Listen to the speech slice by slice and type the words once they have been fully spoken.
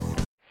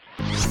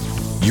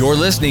You're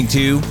listening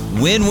to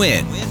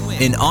Win-Win,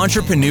 an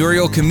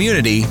entrepreneurial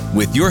community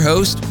with your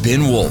host,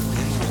 Ben Wolf.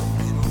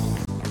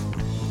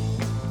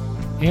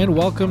 And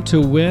welcome to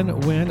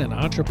Win-Win, an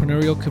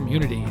entrepreneurial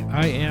community.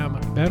 I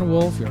am Ben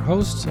Wolf, your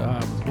host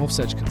with Wolf's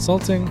Edge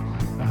Consulting,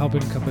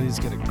 helping companies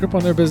get a grip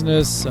on their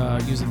business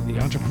using the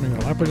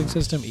Entrepreneurial Operating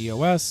System,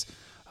 EOS,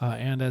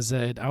 and as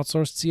an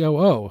outsourced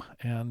COO,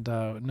 and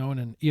known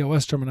in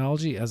EOS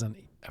terminology as a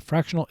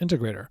fractional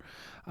integrator.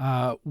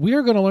 We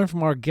are going to learn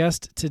from our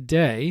guest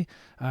today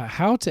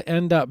how to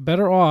end up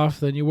better off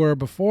than you were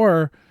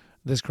before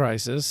this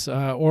crisis,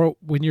 or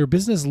when your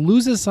business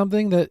loses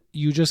something that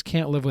you just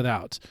can't live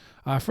without.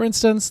 For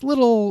instance,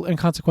 little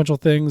inconsequential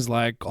things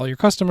like all your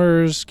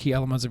customers, key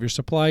elements of your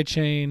supply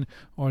chain,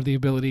 or the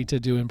ability to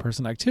do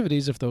in-person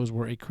activities if those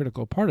were a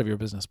critical part of your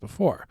business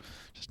before.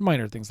 Just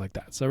minor things like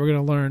that. So we're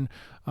going to learn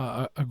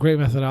a great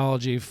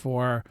methodology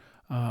for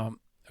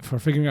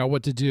figuring out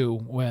what to do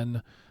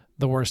when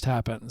the worst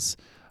happens.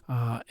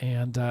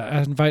 And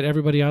I invite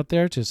everybody out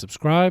there to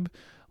subscribe,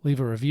 leave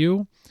a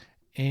review,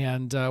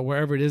 and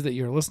wherever it is that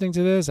you're listening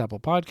to this, Apple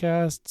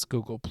Podcasts,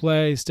 Google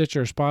Play,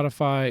 Stitcher,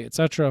 Spotify,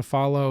 etc.,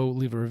 follow,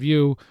 leave a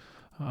review.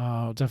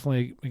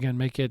 Definitely, again,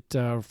 make it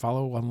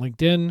follow on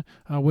LinkedIn,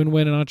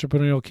 Win-Win an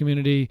Entrepreneurial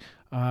Community,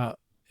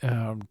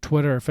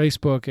 Twitter,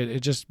 Facebook. It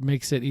just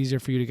makes it easier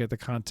for you to get the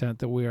content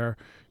that we are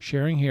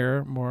sharing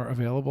here more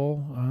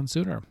available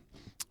sooner,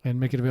 and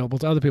make it available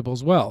to other people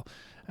as well.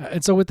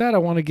 And so with that, I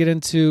want to get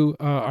into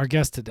our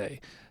guest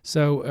today.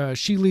 So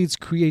she leads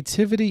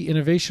creativity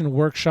innovation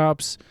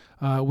workshops,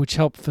 which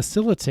help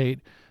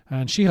facilitate,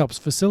 and she helps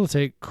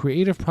facilitate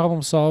creative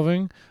problem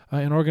solving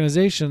in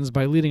organizations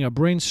by leading a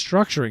brain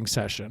structuring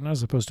session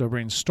as opposed to a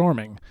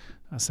brainstorming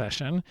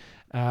session.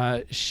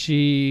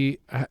 She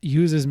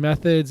uses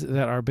methods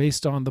that are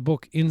based on the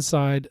book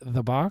Inside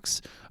the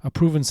Box, a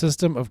proven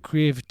system of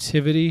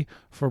creativity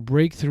for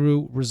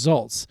breakthrough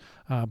results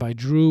by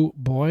Drew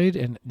Boyd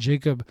and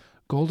Jacob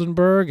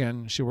Goldenberg,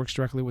 and she works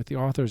directly with the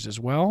authors as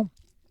well.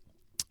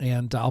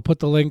 And I'll put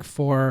the link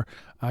for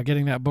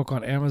getting that book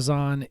on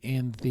Amazon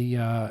in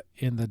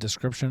the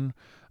description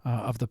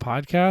of the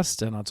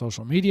podcast and on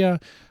social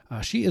media.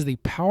 She is the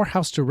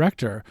powerhouse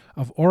director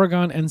of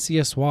Oregon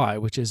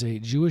NCSY, which is a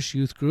Jewish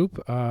youth group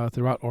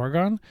throughout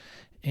Oregon.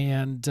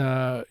 And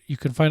you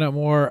can find out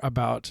more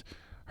about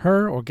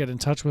her or get in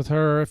touch with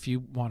her if you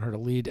want her to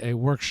lead a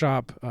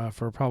workshop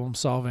for problem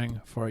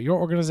solving for your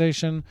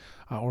organization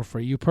or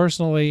for you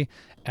personally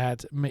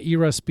at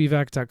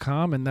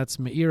meiraspivak.com, and that's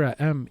Meira,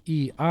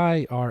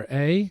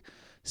 M-E-I-R-A,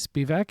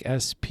 Spivak,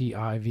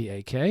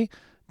 S-P-I-V-A-K.com,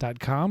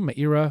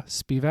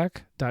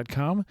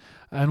 meiraspivak.com.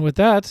 And with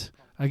that,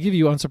 I give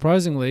you,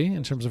 unsurprisingly,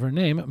 in terms of her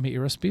name,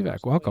 Meira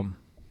Spivak. Welcome.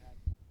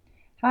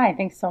 Hi,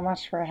 thanks so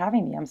much for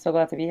having me. I'm so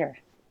glad to be here.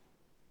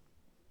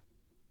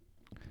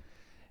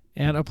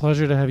 And a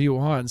pleasure to have you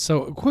on.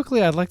 So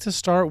quickly, I'd like to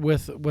start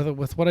with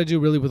what I do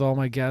really with all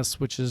my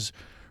guests, which is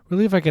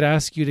really if I could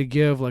ask you to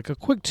give like a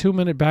quick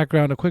 2-minute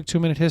background, a quick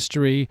 2-minute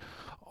history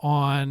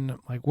on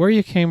like where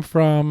you came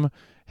from,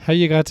 how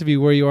you got to be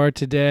where you are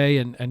today,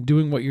 and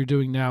doing what you're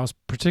doing now,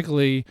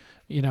 particularly,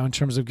 in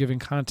terms of giving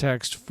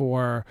context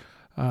for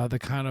the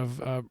kind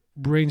of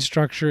brain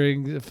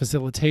structuring,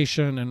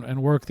 facilitation,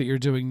 and work that you're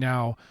doing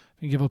now.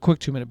 And give a quick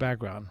 2-minute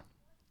background.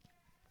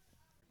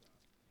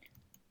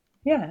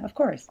 Yeah, of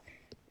course.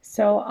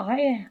 So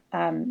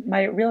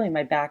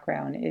my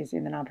background is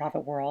in the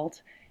nonprofit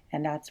world,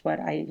 and that's what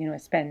I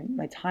spend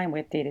my time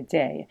with day to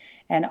day.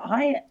 And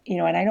I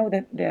know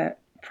that the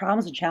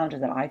problems and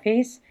challenges that I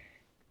face,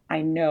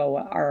 I know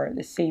are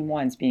the same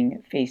ones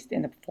being faced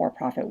in the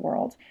for-profit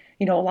world.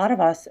 A lot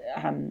of us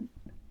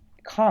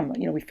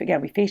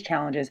we face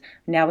challenges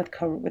now with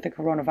the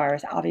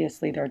coronavirus.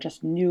 Obviously, there are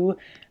just new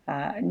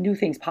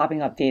things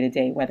popping up day to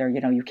day. Whether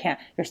your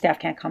staff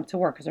can't come to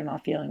work because they're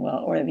not feeling well,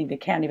 or they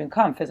can't even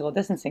come. Physical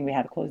distancing, we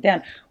had to close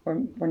down.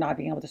 We're not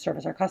being able to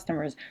service our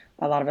customers.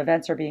 A lot of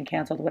events are being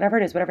canceled. Whatever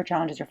it is, whatever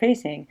challenges you're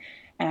facing,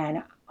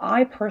 and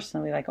I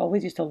personally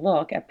always used to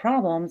look at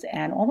problems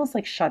and almost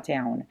shut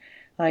down.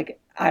 I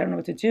don't know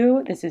what to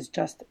do. This is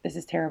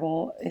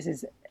terrible. This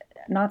is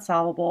not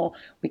solvable.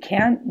 We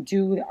can't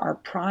do our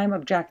prime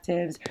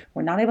objectives.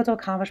 We're not able to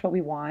accomplish what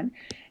we want.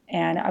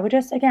 And I would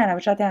shut down.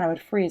 I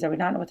would freeze. I would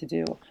not know what to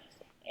do.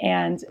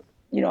 And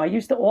I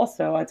used to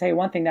also, I'll tell you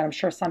one thing that I'm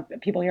sure some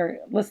people here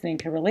listening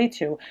can relate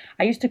to.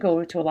 I used to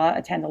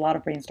attend a lot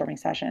of brainstorming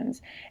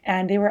sessions,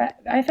 and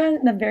I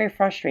found them very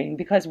frustrating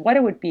because what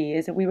it would be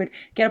is that we would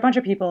get a bunch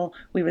of people,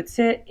 we would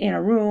sit in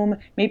a room,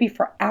 maybe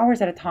for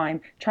hours at a time,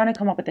 trying to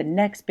come up with the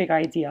next big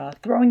idea,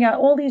 throwing out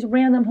all these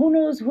random, who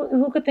knows,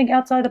 who could think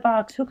outside the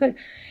box,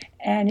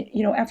 and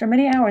after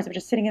many hours of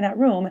just sitting in that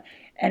room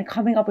and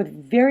coming up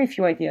with very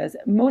few ideas,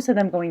 most of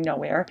them going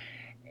nowhere,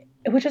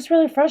 it was just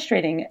really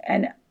frustrating.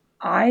 And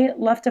I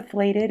left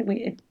deflated.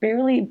 It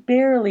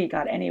barely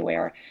got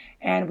anywhere.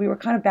 And we were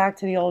kind of back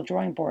to the old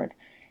drawing board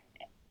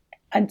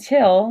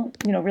until,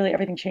 really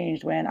everything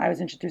changed when I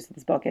was introduced to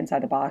this book,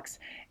 Inside the Box,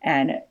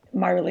 and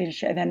my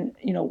relationship. And then,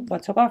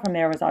 what took off from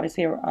there was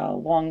obviously a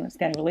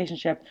long-standing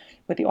relationship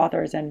with the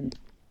authors. And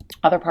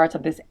other parts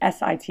of this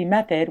SIT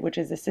method, which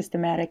is a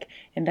systematic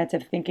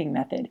inventive thinking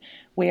method,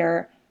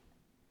 where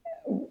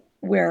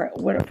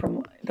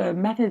from the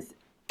methods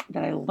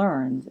that I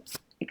learned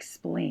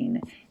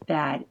explain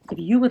that if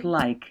you would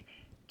like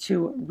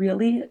to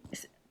really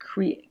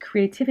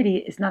creativity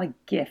is not a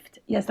gift.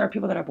 Yes, there are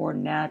people that are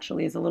born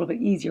naturally; it's a little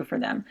bit easier for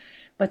them,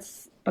 but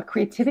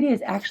creativity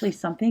is actually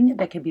something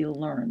that can be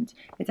learned.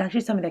 It's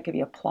actually something that can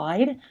be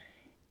applied,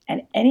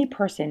 and any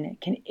person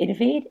can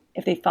innovate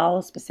if they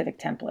follow specific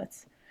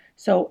templates.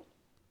 So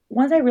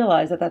once I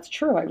realized that that's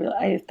true,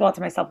 I thought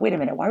to myself, wait a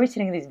minute, why are we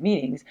sitting in these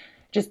meetings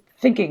just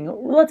thinking,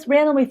 let's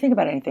randomly think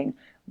about anything?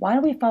 Why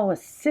don't we follow a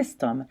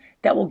system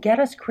that will get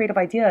us creative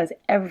ideas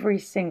every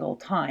single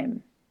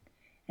time?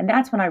 And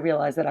that's when I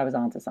realized that I was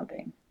onto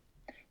something.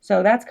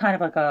 So that's kind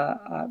of like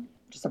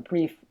just a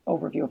brief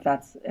overview, if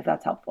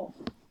that's helpful.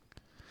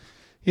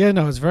 Yeah,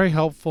 no, it's very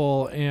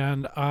helpful,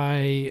 and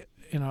I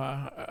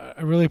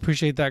really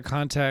appreciate that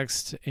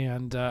context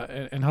and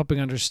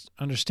helping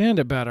understand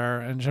it better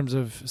in terms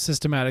of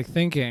systematic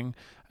thinking.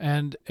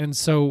 And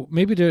so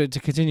maybe to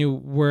continue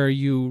where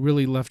you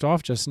really left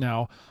off just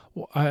now,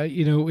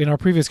 in our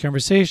previous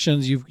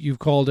conversations, you've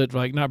called it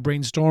like not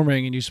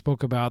brainstorming, and you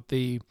spoke about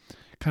the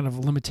kind of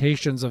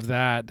limitations of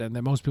that, and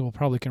that most people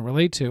probably can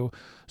relate to.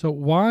 So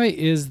why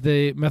is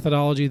the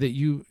methodology that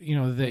you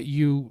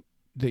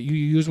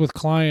use with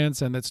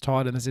clients and that's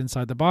taught in this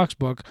Inside the Box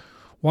book,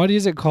 why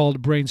is it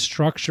called brain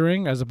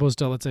structuring as opposed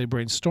to, let's say,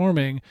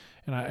 brainstorming?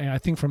 And I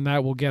think from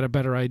that we'll get a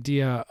better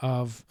idea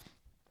of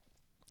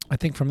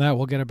kind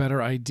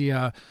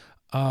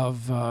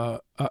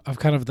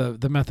of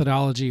the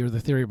methodology or the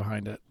theory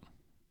behind it.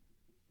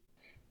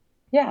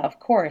 Yeah, of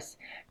course.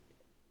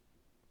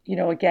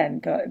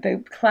 Again,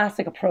 the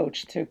classic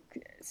approach to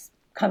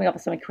coming up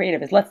with something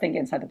creative is let's think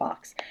inside the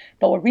box.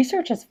 But what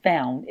research has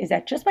found is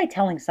that just by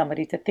telling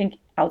somebody to think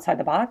outside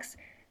the box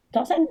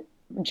doesn't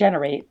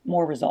generate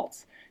more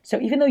results. So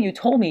even though you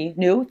told me,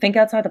 think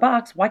outside the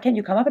box, why can't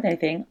you come up with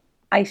anything?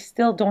 I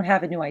still don't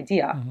have a new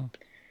idea. Mm-hmm.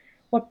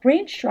 What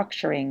brain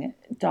structuring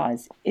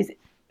does is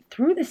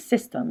through the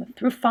system,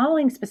 through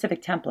following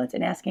specific templates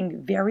and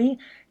asking very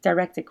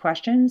directed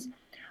questions,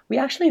 we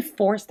actually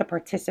force the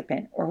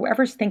participant or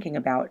whoever's thinking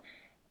about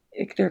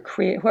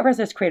whoever has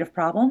this creative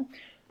problem,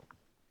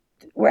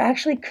 we're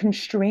actually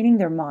constraining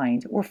their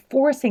mind. We're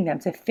forcing them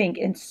to think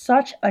in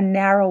such a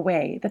narrow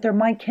way that their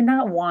mind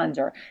cannot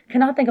wander,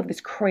 cannot think of this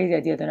crazy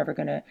idea they're never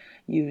going to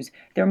use.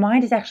 Their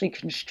mind is actually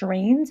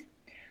constrained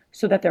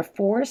so that they're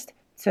forced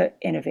to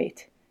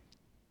innovate.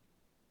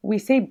 We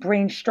say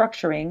brain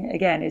structuring,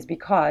 again, is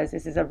because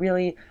this is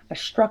a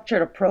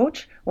structured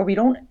approach where we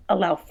don't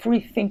allow free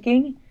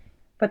thinking,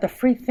 but the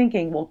free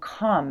thinking will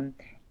come,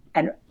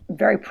 and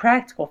very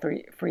practical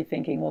free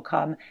thinking will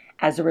come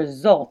as a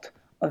result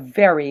of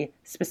very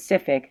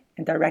specific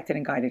and directed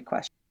and guided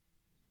questions.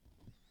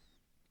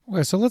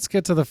 Okay, so let's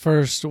get to the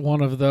first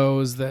one of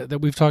those that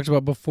we've talked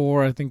about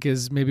before. I think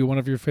is maybe one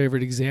of your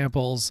favorite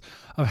examples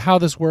of how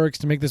this works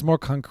to make this more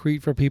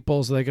concrete for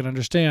people so they can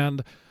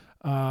understand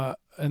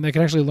and they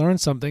can actually learn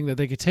something that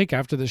they could take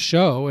after the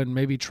show and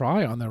maybe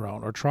try on their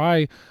own or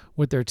try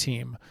with their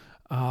team.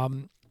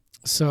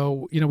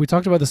 So, we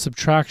talked about the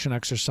subtraction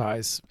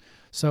exercise.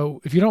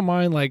 So if you don't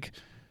mind, like,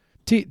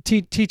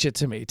 teach it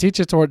to me. Teach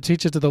it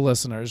to the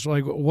listeners.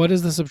 Like, what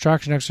is the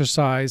subtraction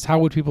exercise? How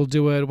would people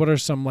do it? What are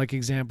some like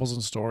examples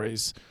and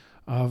stories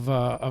of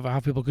how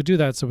people could do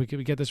that, so we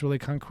get this really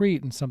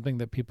concrete and something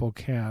that people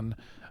can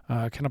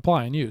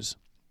apply and use?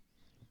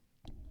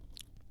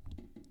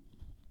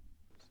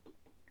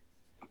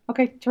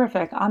 Okay,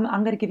 terrific. I'm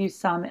going to give you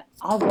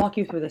I'll walk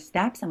you through the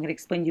steps. I'm going to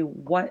explain to you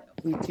what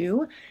we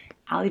do.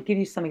 I'll give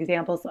you some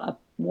examples,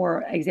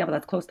 more example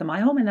that's close to my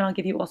home, and then I'll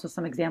give you also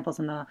some examples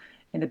in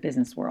the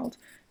business world.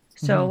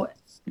 So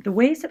the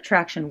way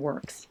subtraction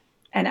works,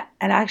 and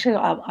actually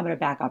I'm going to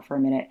back up for a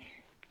minute.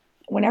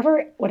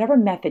 Whatever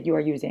method you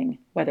are using,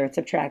 whether it's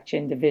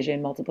subtraction,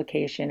 division,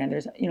 multiplication, and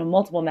there's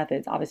multiple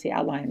methods obviously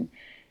outlined.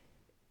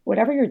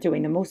 Whatever you're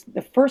doing,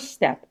 the first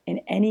step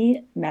in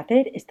any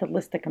method is to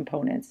list the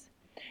components.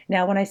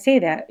 Now, when I say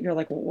that, you're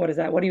like, well, what is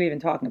that? What are you even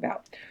talking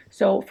about?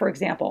 So, for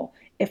example,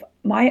 if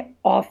my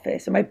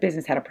office or my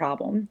business had a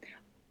problem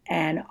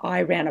and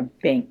I ran a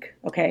bank,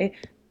 okay,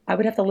 I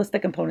would have to list the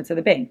components of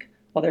the bank.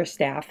 Well, there's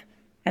staff,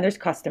 and there's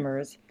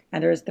customers,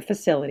 and there's the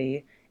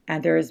facility,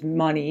 and there's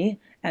money,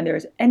 and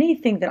there's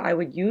anything that I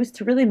would use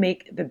to really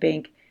make the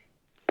bank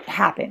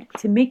happen,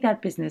 to make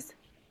that business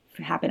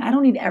happen. I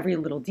don't need every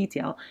little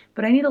detail,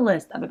 but I need a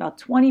list of about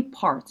 20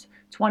 parts,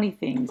 20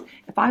 things.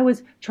 If I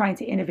was trying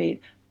to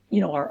innovate,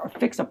 or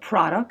fix a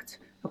product,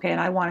 okay, and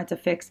I wanted to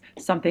fix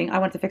something, I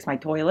wanted to fix my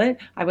toilet,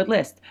 I would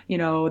list,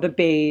 the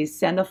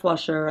base and the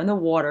flusher and the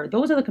water.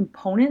 Those are the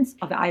components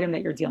of the item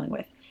that you're dealing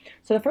with.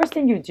 So the first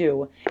thing you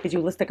do is you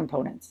list the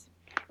components.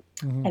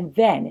 Mm-hmm. And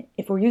then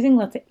if we're using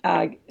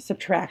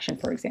subtraction,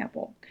 for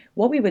example,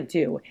 what we would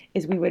do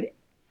is we would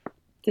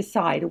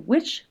decide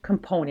which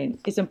component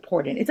is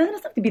important. It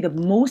doesn't have to be the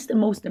most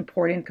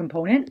important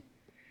component,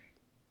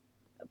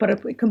 but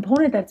a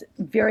component that's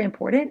very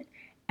important.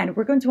 And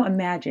we're going to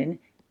imagine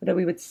that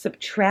we would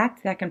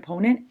subtract that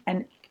component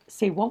and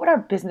say, what would our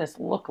business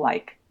look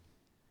like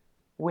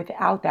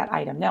without that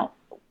item? Now,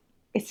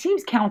 it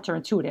seems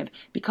counterintuitive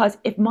because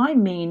if my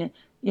main,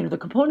 the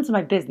components of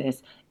my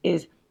business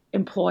is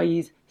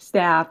employees,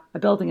 staff, a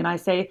building, and I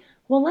say,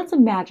 well, let's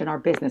imagine our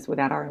business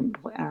without our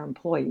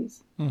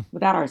employees,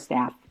 without our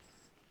staff,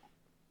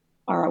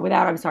 or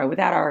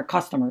without our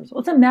customers.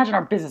 Let's imagine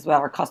our business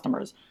without our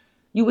customers.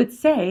 You would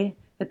say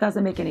that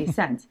doesn't make any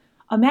sense.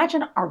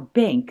 Imagine our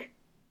bank,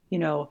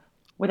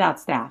 without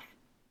staff.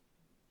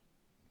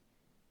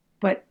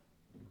 But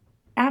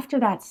after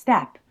that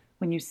step,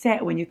 when you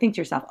think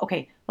to yourself,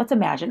 okay, let's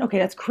imagine, okay,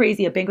 that's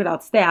crazy, a bank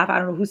without staff. I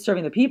don't know who's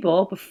serving the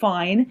people, but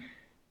fine.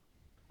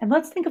 And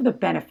let's think of the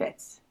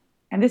benefits.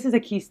 And this is a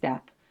key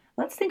step.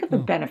 Let's think of the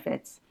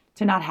benefits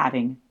to not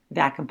having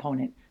that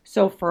component.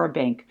 So for a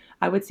bank,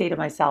 I would say to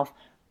myself,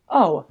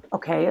 oh,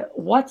 okay,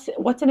 what's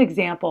an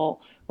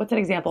example? What's an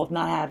example of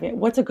not having?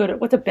 What's a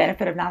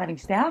benefit of not having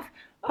staff?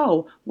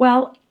 Oh,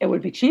 well, it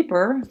would be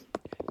cheaper.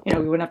 We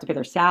wouldn't have to pay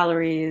their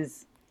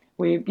salaries.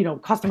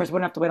 Customers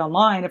wouldn't have to wait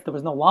online if there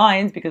was no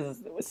lines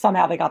because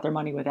somehow they got their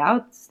money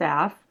without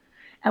staff.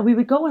 And we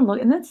would go and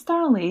look, and then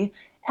suddenly,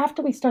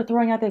 after we start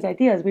throwing out these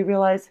ideas, we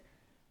realize,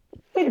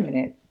 wait a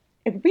minute,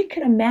 if we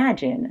could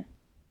imagine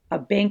a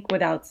bank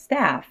without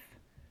staff,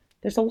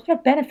 there's a lot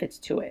of benefits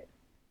to it.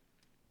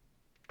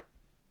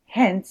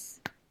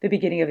 Hence, the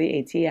beginning of the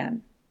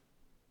ATM.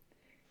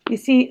 You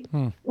see,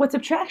 what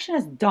subtraction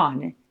has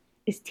done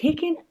is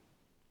taken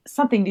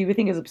something that you would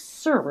think is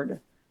absurd.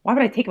 Why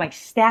would I take my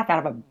staff out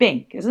of a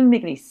bank? It doesn't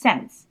make any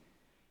sense.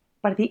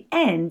 But at the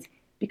end,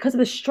 because of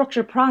the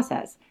structured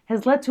process,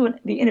 has led to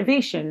the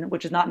innovation,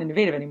 which is not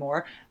innovative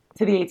anymore,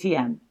 to the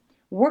ATM.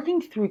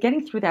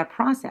 Getting through that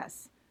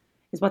process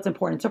is what's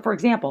important. So for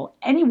example,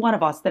 any one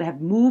of us that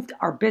have moved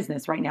our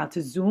business right now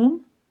to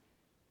Zoom,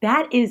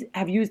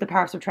 have used the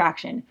power of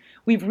subtraction.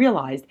 We've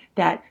realized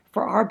that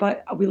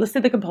we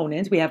listed the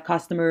components. We have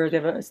customers, we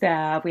have a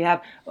staff, we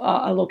have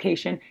a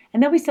location.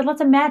 And then we said,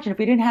 let's imagine if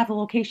we didn't have the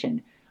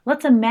location.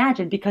 Let's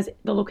imagine, because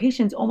the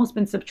location's almost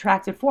been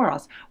subtracted for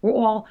us. We're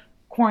all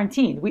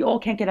quarantined. We all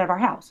can't get out of our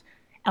house.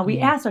 And we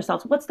asked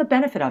ourselves, what's the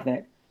benefit of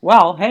it?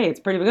 Well, hey, it's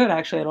pretty good,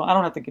 actually. I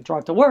don't have to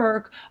drive to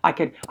work. I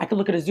could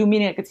look at a Zoom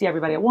meeting. I could see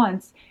everybody at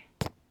once.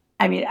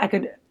 Meaning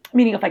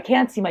if I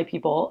can't see my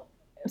people,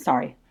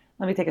 sorry,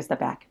 let me take a step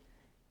back.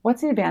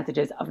 What's the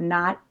advantages of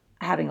not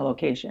having a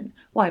location?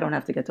 Well, I don't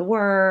have to get to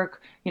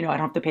work. I don't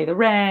have to pay the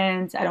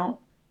rent.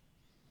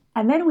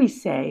 And then we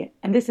say,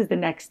 and this is the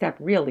next step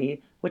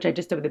really, which I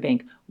just did with the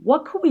bank,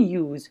 what could we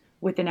use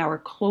within our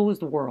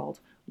closed world?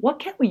 What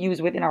can we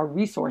use within our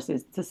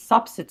resources to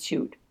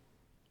substitute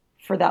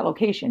for that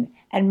location?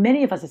 And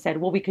many of us have said,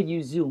 well, we could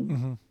use Zoom.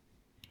 Mm-hmm.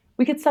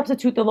 We could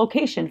substitute the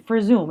location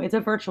for Zoom. It's a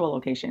virtual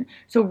location.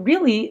 So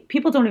really,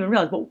 people don't even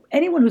realize, but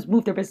anyone who's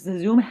moved their business to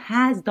Zoom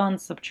has done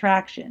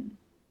subtraction.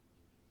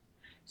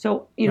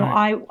 So,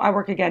 right. I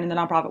work again in the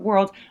nonprofit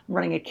world. I'm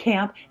running a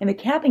camp. In the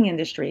camping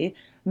industry,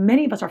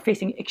 many of us are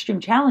facing extreme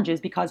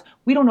challenges because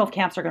we don't know if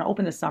camps are going to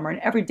open this summer, and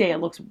every day it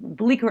looks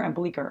bleaker and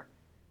bleaker.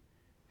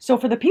 So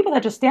for the people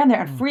that just stand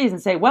there and freeze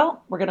and say,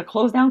 well, we're going to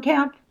close down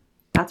camp,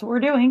 that's what we're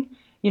doing.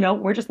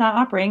 We're just not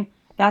operating.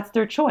 That's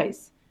their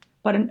choice.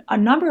 But a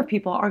number of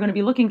people are going to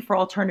be looking for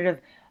alternative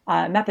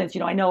methods.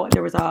 I know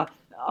there was a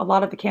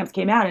lot of the camps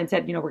came out and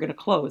said, we're going to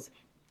close.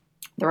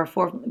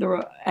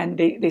 And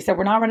they said,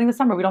 we're not running this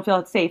summer. We don't feel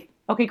it's safe.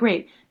 Okay,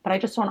 great. But I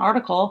just saw an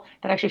article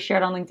that I actually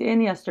shared on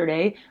LinkedIn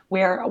yesterday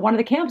where one of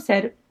the camps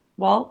said,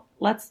 well,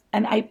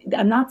 I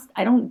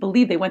don't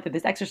believe they went through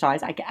this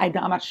exercise. I'm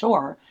not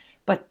sure.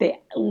 But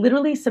they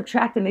literally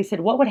subtracted and they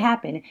said, what would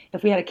happen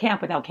if we had a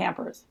camp without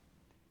campers?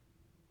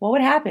 What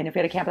would happen if we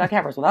had a camp without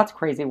campers? Well, that's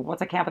crazy.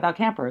 What's a camp without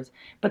campers?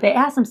 But they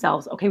asked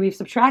themselves, okay, we've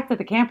subtracted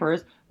the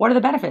campers. What are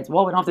the benefits?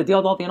 Well, we don't have to deal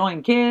with all the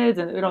annoying kids,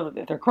 and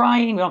if they're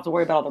crying, we don't have to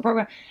worry about all the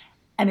program.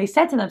 And they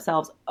said to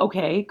themselves,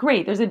 okay,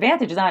 great, there's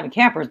advantages not having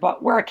campers,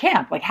 but we're a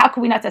camp. Like, how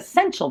can we not? It's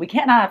essential. We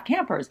can't not have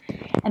campers.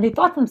 And they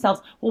thought to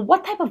themselves, well,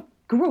 what type of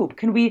group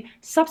can we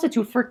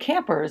substitute for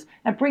campers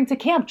and bring to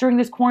camp during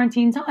this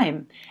quarantine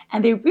time?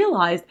 And they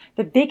realized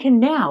that they can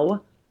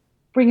now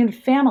bring in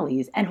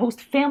families and host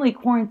family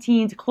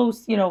quarantines,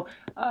 close,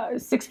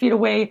 6 feet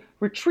away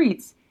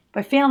retreats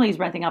by families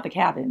renting out the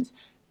cabins.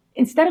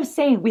 Instead of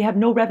saying we have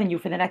no revenue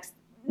for the next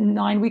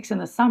 9 weeks in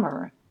the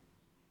summer,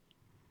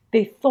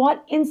 they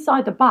thought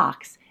inside the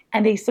box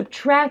and they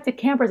subtracted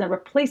campers and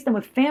replaced them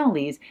with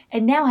families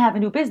and now have a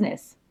new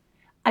business.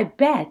 I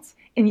bet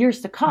in years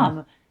to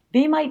come,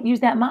 they might use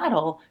that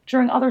model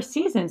during other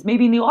seasons,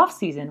 maybe in the off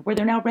season, where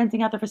they're now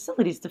renting out their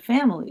facilities to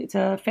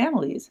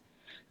families.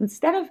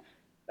 Instead of,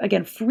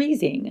 again,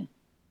 freezing.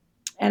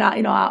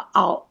 And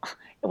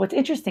what's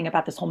interesting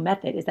about this whole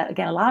method is that,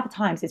 again, a lot of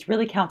times it's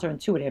really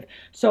counterintuitive.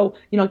 So,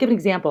 I'll give an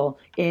example.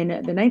 In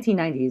the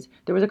 1990s,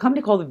 there was a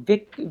company called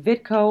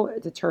Vitco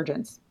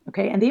Detergents,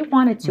 okay? And they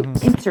wanted to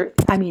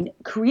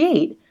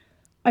create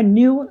a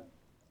new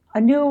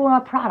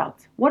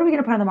product. What are we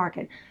going to put on the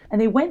market? And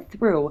they went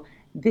through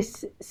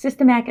this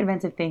systematic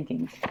inventive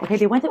thinking. Okay,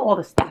 they went through all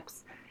the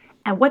steps.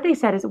 And what they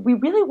said is, we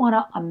really want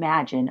to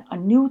imagine a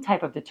new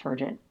type of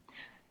detergent.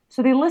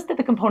 So they listed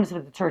the components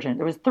of the detergent.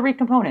 There was 3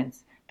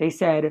 components. They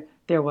said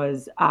there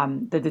was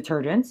the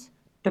detergents,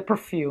 the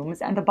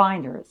perfumes, and the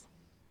binders.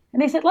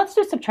 And they said, let's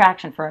do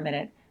subtraction for a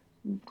minute.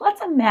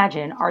 Let's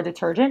imagine our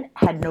detergent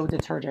had no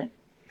detergent.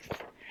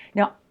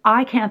 Now,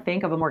 I can't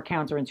think of a more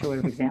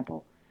counterintuitive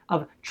example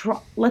of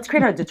let's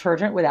create a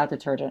detergent without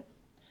detergent.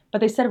 But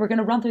they said, we're going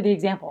to run through the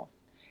example.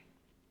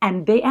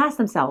 And they asked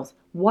themselves,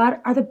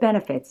 what are the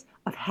benefits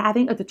of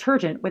having a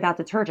detergent without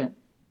detergent?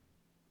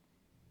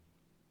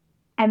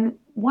 And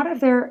when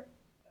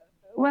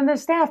the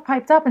staff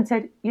piped up and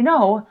said,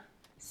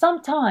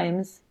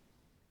 sometimes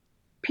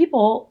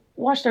people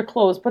wash their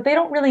clothes, but they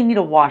don't really need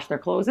to wash their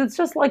clothes. It's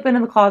just like been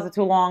in the closet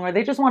too long, or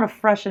they just want to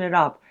freshen it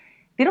up.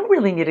 They don't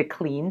really need it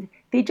cleaned.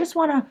 They just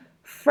want to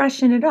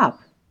freshen it up.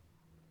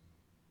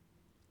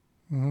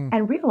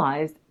 And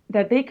realized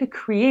that they could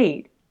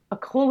create a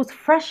clothes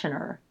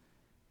freshener,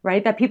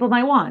 right, that people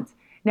might want.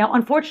 Now,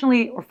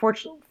 unfortunately, or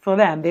fortunately for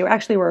them, they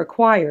actually were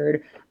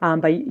acquired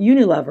by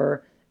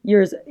Unilever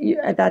years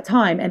at that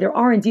time, and their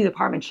R&D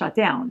department shut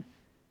down.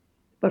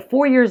 But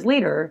 4 years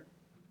later,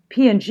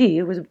 P&G,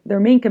 who was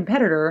their main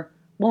competitor,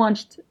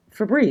 launched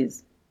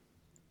Febreze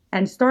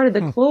and started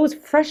the clothes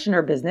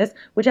freshener business,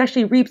 which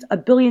actually reaps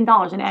 $1 billion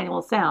in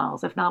annual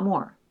sales, if not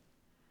more.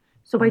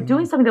 So by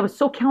doing something that was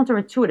so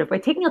counterintuitive, by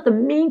taking out the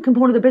main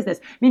component of the business,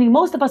 meaning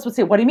most of us would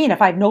say, what do you mean?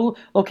 If I have no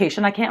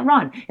location, I can't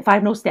run. If I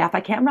have no staff,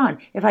 I can't run.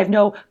 If I have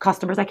no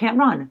customers, I can't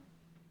run.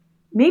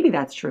 Maybe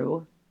that's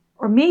true.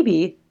 Or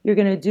maybe you'll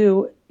need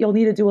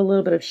to do a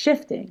little bit of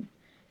shifting.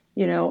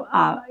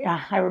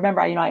 I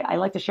remember, I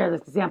like to share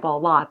this example a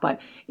lot,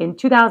 but in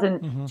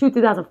 2002,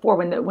 2004,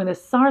 when the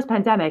SARS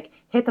pandemic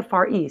hit the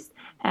Far East,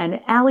 and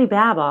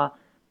Alibaba,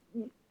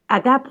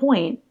 at that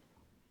point,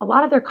 a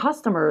lot of their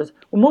customers,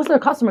 most of their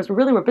customers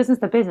were business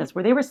to business,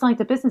 where they were selling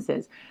to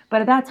businesses.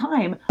 But at that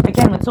time,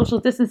 again, when social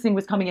distancing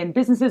was coming in,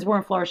 businesses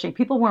weren't flourishing,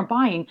 people weren't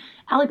buying.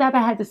 Alibaba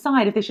had to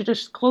decide if they should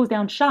just close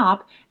down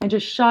shop and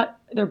just shut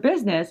their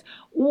business,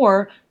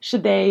 or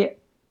should they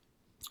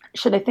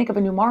think of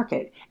a new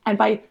market? And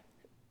by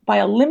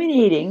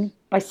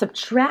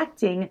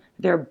subtracting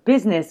their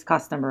business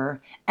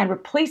customer and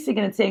replacing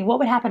it and saying, what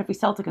would happen if we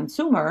sell to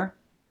consumer?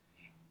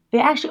 They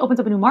actually opened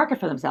up a new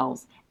market for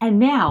themselves. And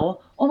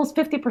now almost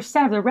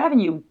 50% of their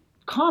revenue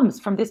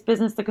comes from this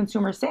business to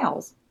consumer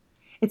sales.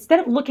 Instead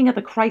of looking at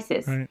the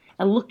crisis and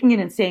looking at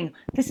it and saying,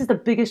 this is the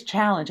biggest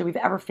challenge that we've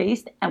ever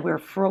faced and we're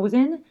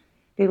frozen,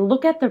 they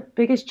look at the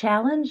biggest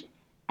challenge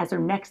as their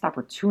next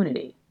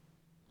opportunity.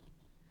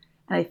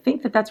 And I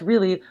think that that's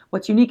really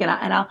what's unique. And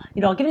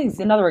I'll give you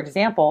another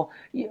example.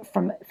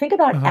 Think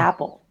about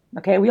Apple.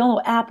 Okay, we all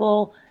know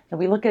Apple, and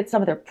we look at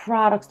some of their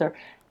products.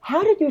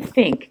 How did you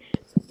think?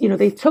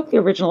 They took the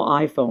original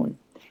iPhone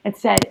and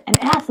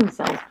asked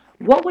themselves,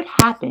 what would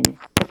happen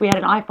if we had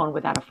an iPhone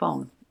without a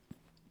phone?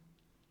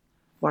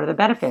 What are the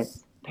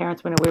benefits?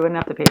 Parents we wouldn't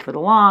have to pay for the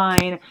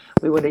line.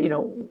 We would,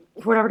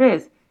 whatever it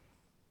is.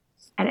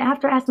 And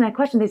after asking that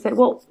question, they said,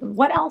 well,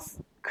 what else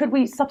could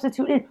we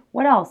substitute in?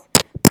 What else?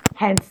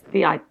 Hence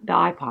the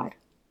iPod.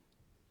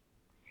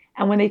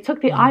 And when they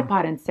took the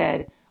iPod and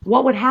said,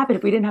 what would happen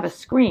if we didn't have a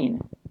screen?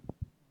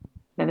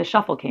 Then the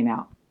Shuffle came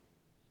out.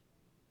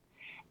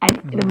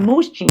 And the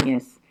most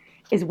genius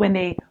is when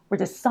they were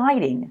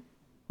deciding,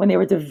 when they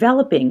were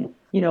developing,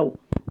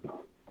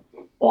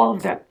 all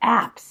of their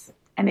apps.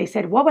 And they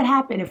said, what would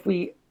happen if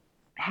we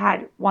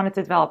wanted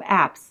to develop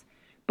apps,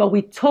 but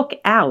we took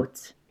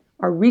out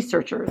our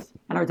researchers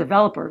and our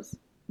developers.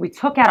 We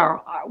took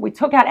out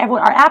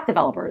our app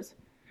developers.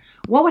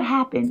 What would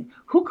happen?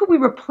 Who could we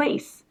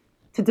replace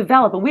to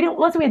develop? And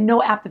let's say we had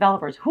no app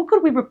developers. Who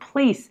could we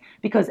replace?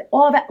 Because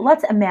all of that,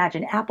 let's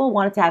imagine Apple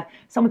wanted to have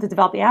someone to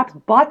develop the apps,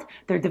 but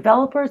their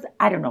developers,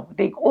 I don't know,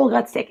 they all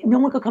got sick. No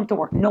one could come to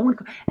work.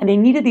 And they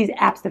needed these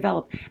apps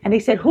developed. And they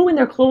said, who in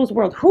their closed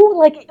world, who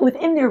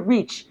within their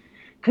reach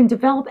can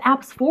develop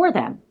apps for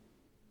them?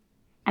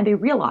 And they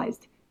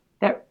realized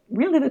that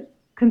really the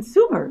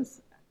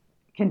consumers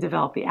can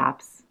develop the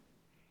apps,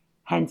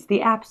 hence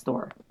the App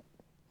Store.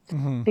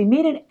 They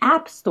made an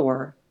app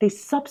store. They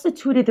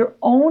substituted their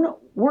own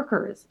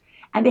workers,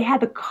 and they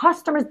had the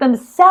customers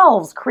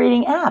themselves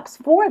creating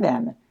apps for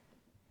them.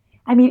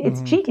 I mean,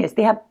 it's genius.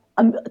 They have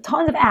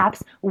tons of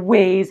apps,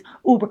 Waze,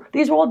 Uber.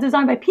 These were all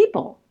designed by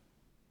people.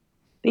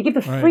 They give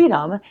the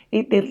freedom.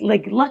 They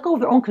let go of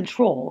their own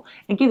control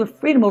and gave the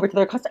freedom over to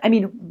their customers. I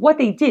mean, what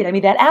they did,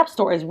 that app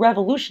store is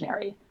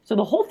revolutionary. So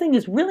the whole thing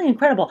is really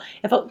incredible.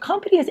 If a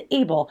company is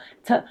able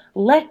to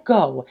let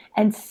go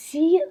and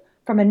see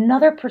from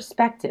another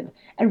perspective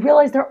and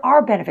realize there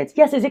are benefits.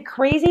 Yes, is it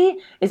crazy?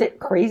 Is it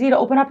crazy to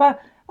open up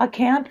a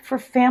camp for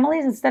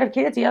families instead of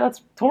kids? Yeah,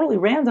 that's totally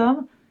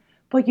random.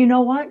 But you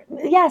know what?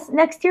 Yes,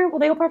 next year, will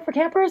they open up for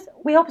campers?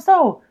 We hope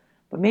so.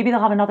 But maybe they'll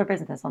have another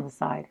business on the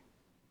side.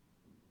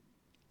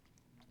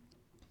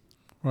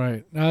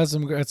 Right. That's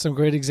some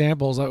great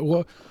examples.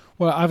 What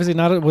Well, obviously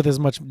not with as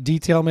much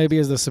detail maybe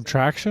as the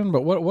subtraction,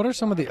 but what are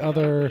some of the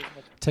other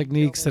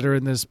techniques that are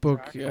in this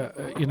book,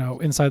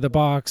 inside the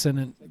box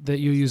and that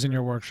you use in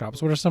your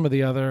workshops? What are some of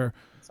the other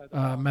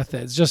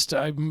methods? Just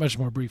much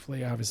more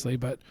briefly, obviously,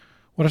 but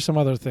what are some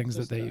other things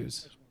that they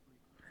use?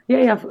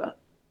 Yeah.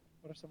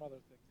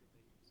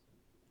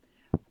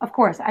 Of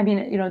course. I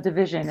mean,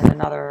 division is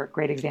another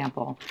great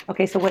example.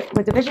 Okay, so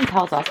what division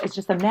tells us is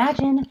just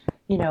imagine,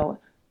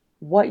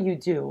 what you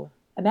do.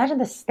 Imagine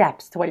the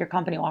steps to what your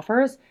company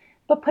offers,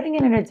 but putting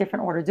it in a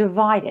different order.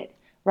 Divide it,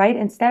 right?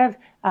 Instead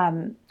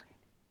of,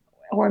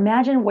 or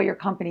imagine what your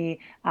company,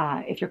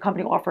 if your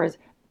company offers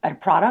a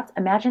product,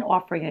 imagine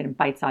offering it in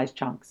bite-sized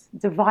chunks.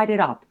 Divide it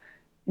up.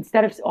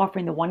 Instead of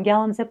offering the 1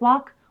 gallon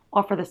Ziploc,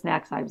 offer the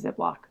snack size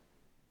Ziploc.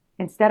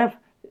 Instead of,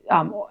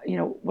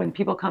 when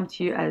people come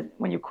to you,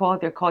 when you call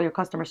your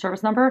customer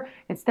service number,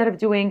 instead of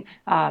doing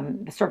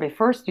the survey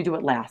first, you do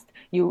it last.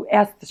 You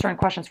ask the certain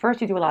questions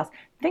first, you do it last.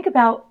 Think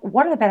about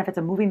what are the benefits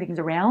of moving things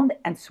around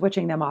and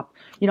switching them up.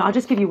 I'll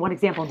just give you one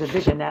example in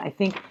division that I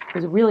think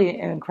was really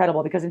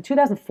incredible, because in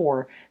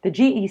 2004, the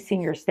GE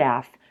senior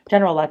staff,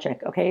 General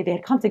Electric, okay, they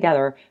had come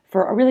together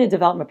for a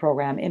development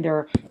program in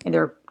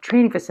their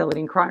training facility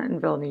in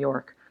Crotonville, New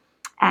York.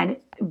 And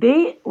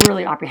they were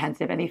really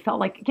apprehensive, and they felt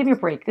like, give me a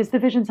break. This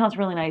division sounds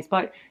really nice,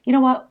 but you know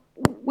what?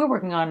 We're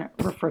working on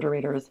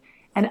refrigerators,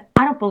 and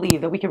I don't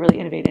believe that we can really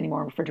innovate anymore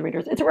in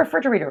refrigerators. It's a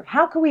refrigerator.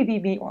 How can we be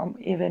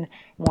even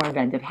more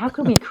inventive? How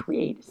can we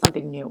create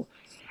something new?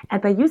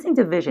 And by using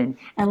division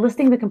and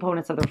listing the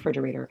components of the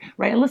refrigerator,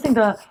 right, and listing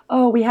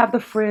we have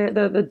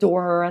the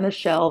door and the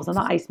shelves and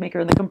the ice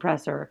maker and the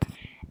compressor,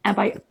 and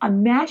by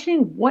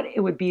imagining what it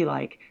would be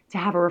like to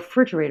have a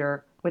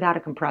refrigerator without a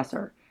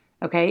compressor,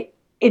 okay,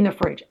 in the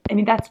fridge. I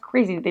mean, that's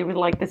crazy. They were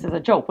like, this is a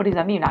joke. What does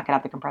that mean, you're not going to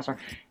have the compressor?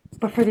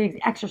 But for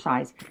the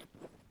exercise,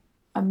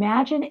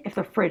 imagine if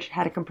the fridge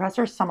had a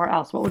compressor somewhere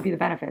else. What would be the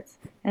benefits?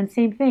 And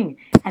same thing.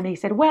 And they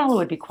said, well, it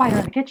would be quieter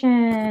in the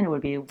kitchen. It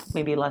would be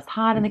maybe less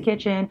hot in the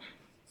kitchen.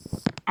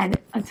 And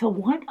until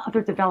one other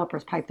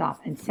developers piped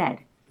up and said,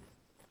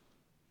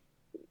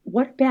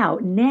 what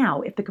about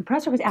now, if the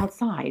compressor was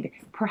outside,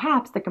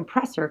 perhaps the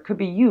compressor could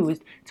be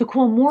used to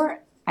cool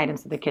more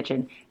items in the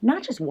kitchen,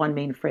 not just one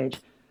main fridge.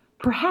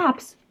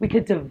 Perhaps we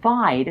could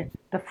divide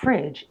the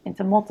fridge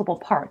into multiple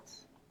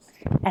parts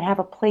and have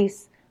a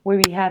place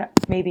where we had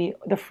maybe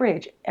the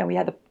fridge and we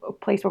had a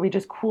place where we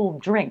just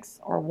cooled drinks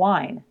or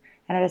wine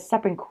and had a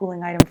separate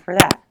cooling item for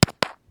that.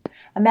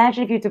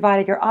 Imagine if you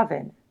divided your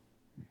oven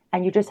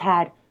and you just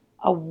had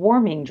a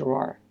warming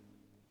drawer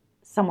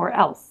somewhere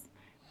else.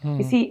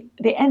 You see,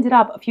 they ended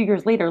up a few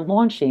years later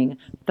launching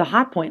the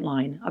Hotpoint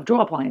line of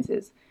drawer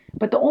appliances.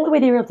 But the only way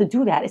they were able to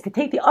do that is to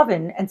take the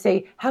oven and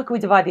say, how can we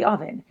divide the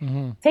oven?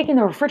 Mm-hmm. Taking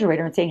the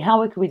refrigerator and saying,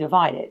 how can we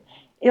divide it?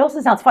 It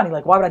also sounds funny,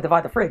 like, why would I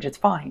divide the fridge? It's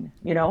fine,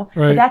 Right.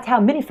 But that's how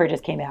mini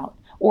fridges came out.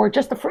 Or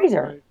just the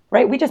freezer,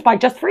 right? We just buy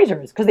just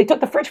freezers because they took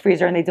the fridge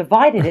freezer and they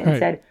divided it and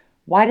said,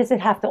 why does it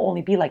have to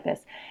only be like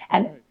this?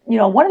 And,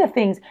 one of the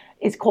things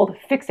is called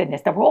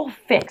fixedness, that we're all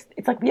fixed.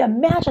 It's like we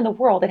imagine the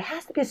world. It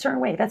has to be a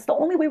certain way. That's the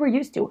only way we're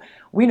used to.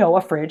 We know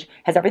a fridge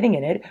has everything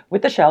in it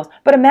with the shelves,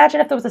 but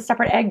imagine if there was a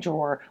separate egg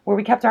drawer where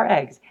we kept our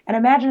eggs. And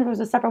imagine if there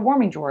was a separate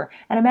warming drawer.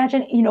 And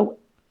imagine,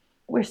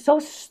 we're so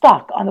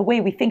stuck on the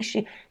way we think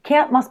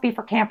camp must be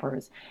for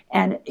campers.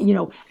 And,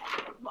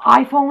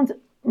 iPhones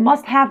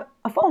must have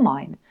a phone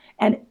line.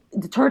 And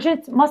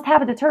detergents must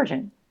have a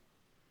detergent.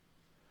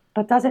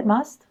 But does it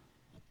must?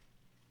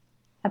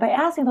 And by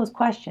asking those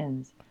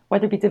questions,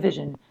 whether it be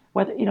division,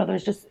 whether,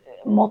 there's just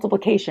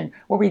multiplication,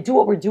 where we do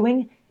what we're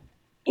doing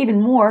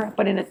even more,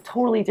 but in a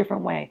totally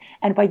different way.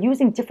 And by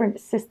using different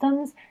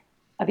systems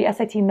of the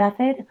SIT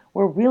method,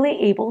 we're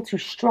really able to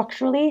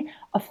structurally,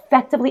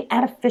 effectively,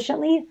 and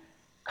efficiently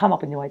come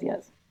up with new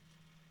ideas.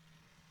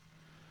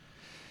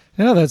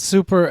 Yeah, it's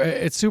super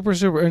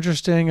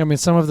interesting. I mean,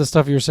 some of the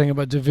stuff you're saying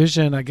about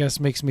division, I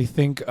guess, makes me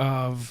think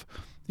of,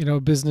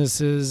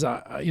 businesses,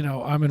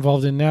 I'm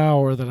involved in now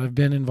or that I've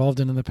been involved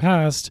in the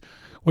past,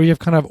 where you have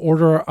kind of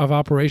order of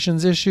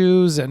operations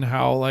issues and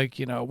how,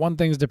 one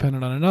thing's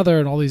dependent on another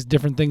and all these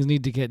different things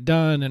need to get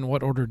done, and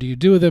what order do you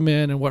do them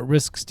in, and what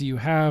risks do you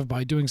have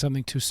by doing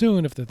something too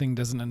soon if the thing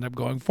doesn't end up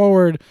going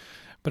forward.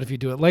 But if you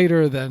do it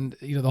later, then,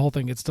 the whole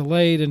thing gets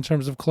delayed in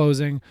terms of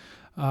closing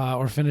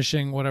or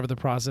finishing whatever the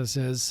process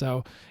is.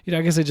 So,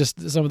 I guess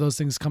some of those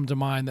things come to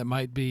mind that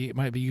might be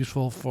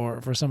useful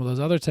for some of those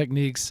other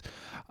techniques.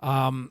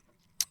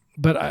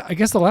 But I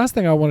guess the last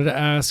thing I wanted to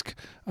ask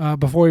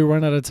before we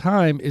run out of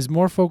time is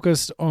more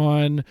focused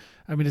on,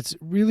 it's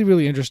really,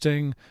 really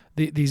interesting,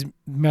 these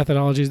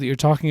methodologies that you're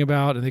talking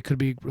about, and they could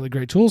be really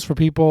great tools for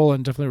people,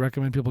 and definitely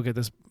recommend people get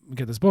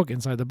this book,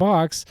 Inside the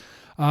Box.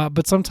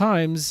 But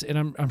sometimes,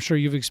 and I'm sure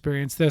you've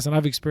experienced this, and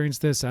I've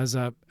experienced this as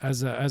a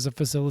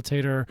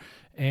facilitator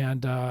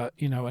and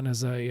and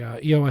as a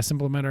EOS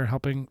implementer,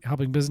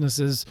 helping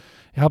businesses,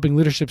 helping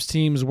leaderships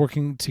teams,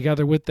 working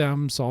together with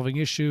them, solving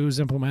issues,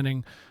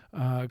 implementing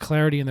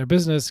clarity in their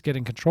business,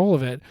 getting control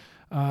of it.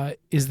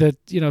 is that,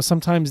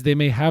 sometimes they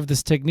may have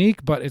this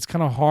technique, but it's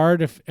kind of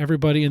hard if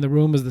everybody in the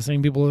room is the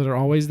same people that are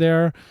always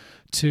there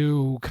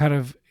to kind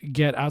of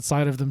get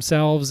outside of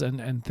themselves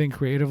and think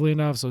creatively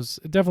enough. So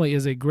it definitely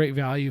is a great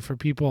value for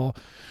people.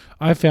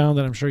 I found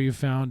that I'm sure you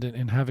found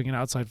in having an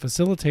outside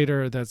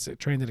facilitator that's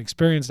trained and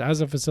experienced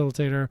as a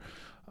facilitator.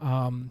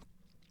 And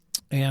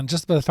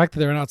just by the fact that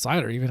they're an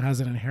outsider even has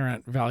an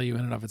inherent value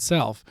in and of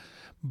itself.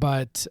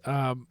 But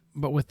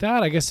with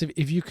that, I guess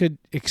if you could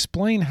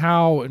explain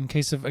how, in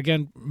case of,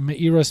 again,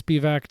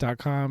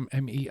 meiraspivak.com,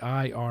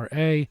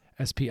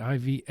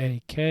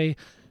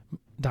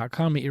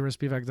 meiraspivak.com,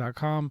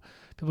 meiraspivak.com,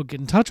 people get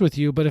in touch with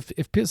you. But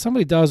if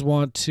somebody does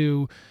want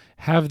to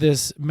have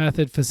this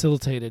method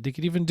facilitated, they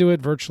could even do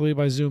it virtually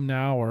by Zoom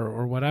now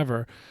or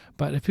whatever.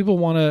 But if people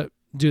want to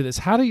do this,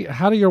 how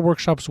do your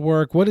workshops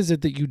work? What is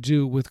it that you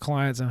do with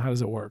clients, and how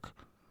does it work?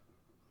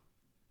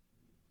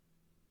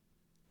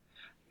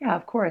 Yeah,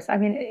 of course. I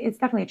mean, it's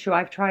definitely true.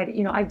 I've tried,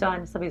 I've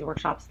done some of these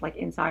workshops like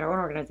inside our own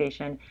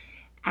organization,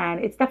 and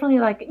it's definitely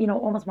like,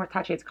 almost more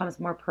touchy. It becomes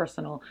more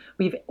personal.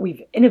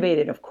 We've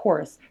innovated, of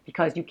course,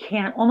 because you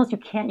can't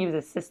use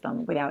a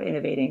system without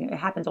innovating. It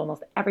happens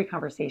almost every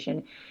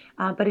conversation,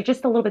 but it's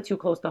just a little bit too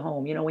close to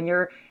home. When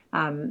you're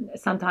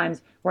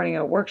sometimes running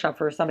a workshop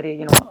for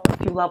somebody, a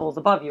few levels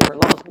above you or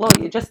levels below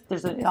you,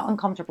 there's an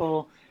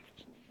uncomfortable.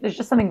 There's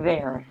just something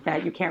there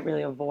that you can't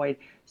really avoid.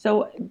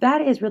 So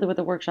that is really what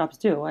the workshops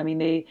do. I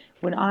mean,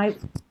 when I've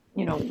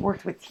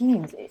worked with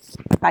teams,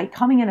 by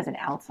coming in as an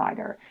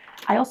outsider,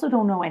 I also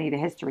don't know any of the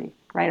history,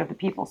 right, of the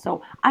people.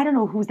 So I don't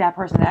know who's that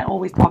person that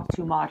always talks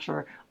too much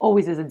or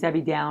always is a Debbie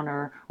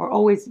Downer or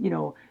always, I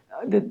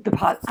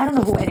don't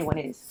know who anyone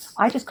is.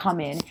 I just come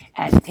in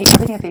and take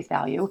everything at face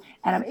value,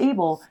 and I'm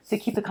able to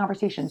keep the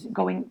conversations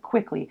going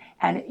quickly.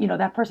 And,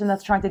 that person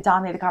that's trying to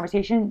dominate the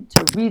conversation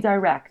to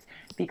redirect,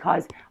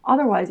 because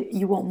otherwise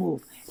you won't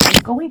move.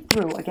 And going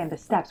through, again, the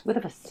steps with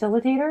a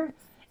facilitator,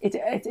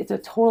 it's a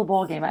total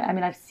ball game. I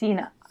mean, I've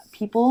seen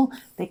people,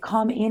 they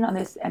come in on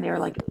this and they're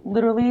like,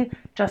 literally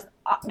just,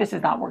 this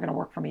is not going to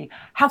work for me.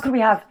 How could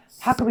we have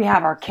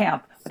our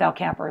camp without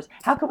campers?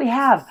 How could we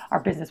have our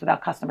business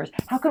without customers?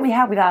 How could we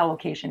have without a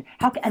location?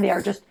 And they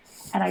are just,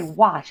 and I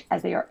watch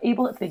as they are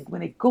able,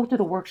 when they go through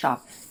the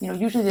workshop,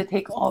 usually they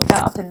take up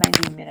to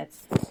 90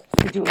 minutes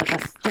to do like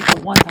just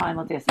a one-time,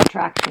 let's say, a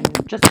subtraction,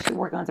 just to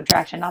work on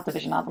subtraction, not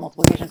division, not the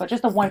multiplication, but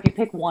just a one. If you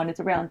pick one, it's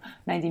around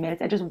 90 minutes,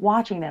 and just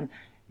watching them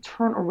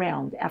turn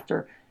around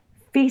after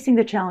facing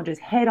the challenges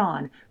head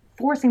on,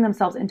 forcing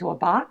themselves into a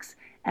box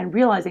and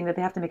realizing that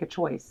they have to make a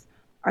choice.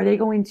 Are they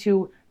going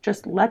to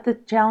just let the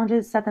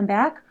challenges set them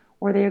back,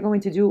 or are they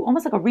going to do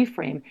almost like a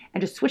reframe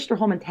and just switch their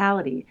whole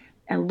mentality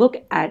and look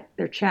at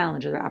their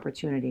challenge or their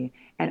opportunity?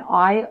 And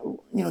I,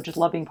 just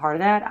love being part of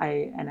that.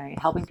 I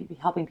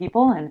helping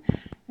people and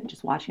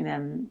just watching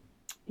them,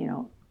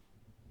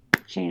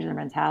 change their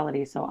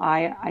mentality. So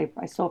I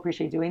so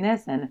appreciate doing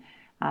this, and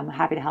I'm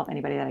happy to help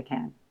anybody that I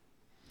can.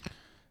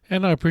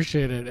 And I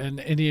appreciate it.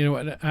 And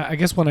I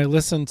guess when I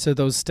listen to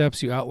those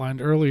steps you outlined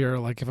earlier,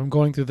 like if I'm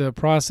going through the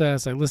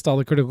process, I list all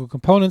the critical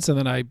components and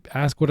then I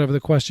ask whatever the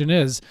question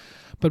is.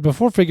 But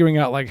before figuring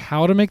out like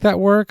how to make that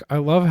work, I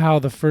love how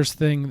the first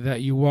thing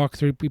that you walk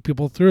through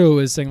people through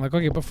is saying like,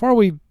 okay, before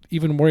we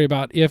even worry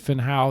about if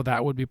and how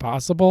that would be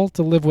possible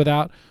to live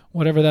without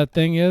whatever that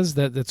thing is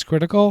that's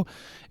critical,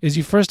 is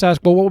you first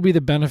ask, well, what would be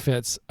the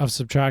benefits of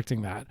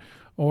subtracting that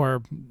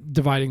or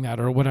dividing that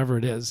or whatever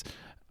it is?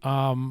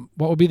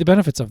 What would be the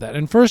benefits of that?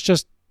 And first,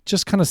 just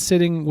kind of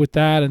sitting with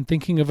that and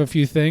thinking of a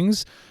few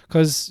things,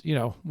 because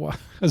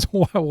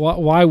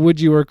why would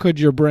you or could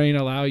your brain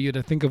allow you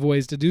to think of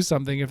ways to do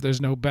something if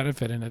there's no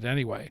benefit in it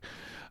anyway?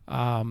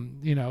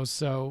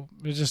 So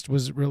it just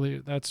was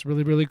that's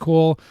really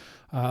cool.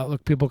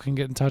 Look, people can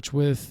get in touch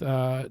with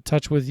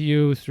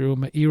you through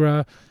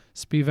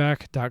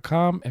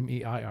meiraspivak.com,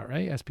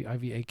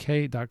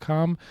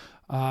 meiraspivak.com.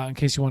 In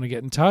case you want to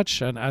get in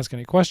touch and ask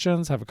any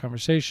questions, have a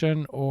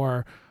conversation,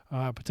 or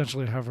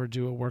potentially have her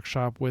do a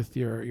workshop with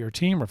your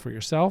team or for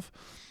yourself.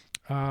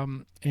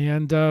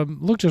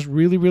 Look, just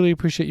really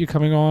appreciate you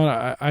coming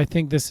on. I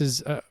think this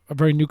is a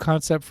very new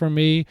concept for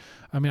me.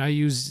 I mean, I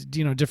use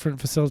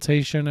different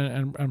facilitation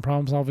and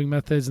problem solving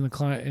methods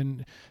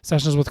in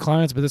sessions with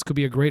clients, but this could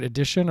be a great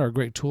addition or a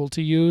great tool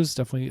to use.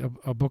 Definitely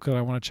a book that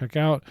I want to check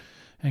out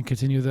and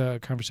continue the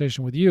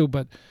conversation with you.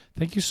 But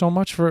thank you so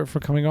much for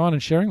coming on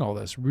and sharing all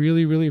this.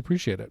 Really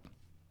appreciate it.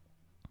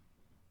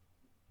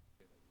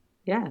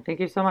 Yeah, thank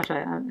you so much.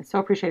 I so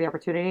appreciate the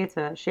opportunity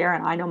to share.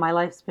 And I know my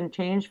life's been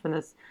changed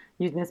from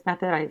using this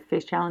method. I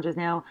face challenges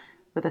now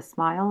with a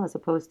smile, as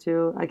opposed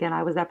to, again,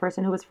 I was that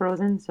person who was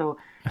frozen. So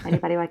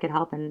anybody who I could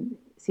help and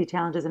see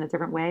challenges in a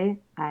different way,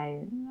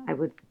 I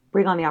would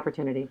bring on the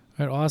opportunity.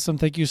 All right, awesome.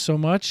 Thank you so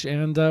much.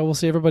 And we'll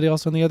see everybody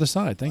else on the other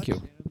side. Thank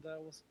you.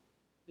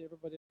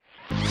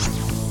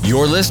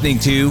 You're listening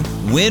to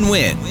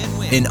Win-Win,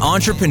 an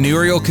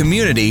entrepreneurial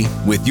community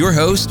with your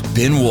host,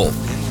 Ben Wolf.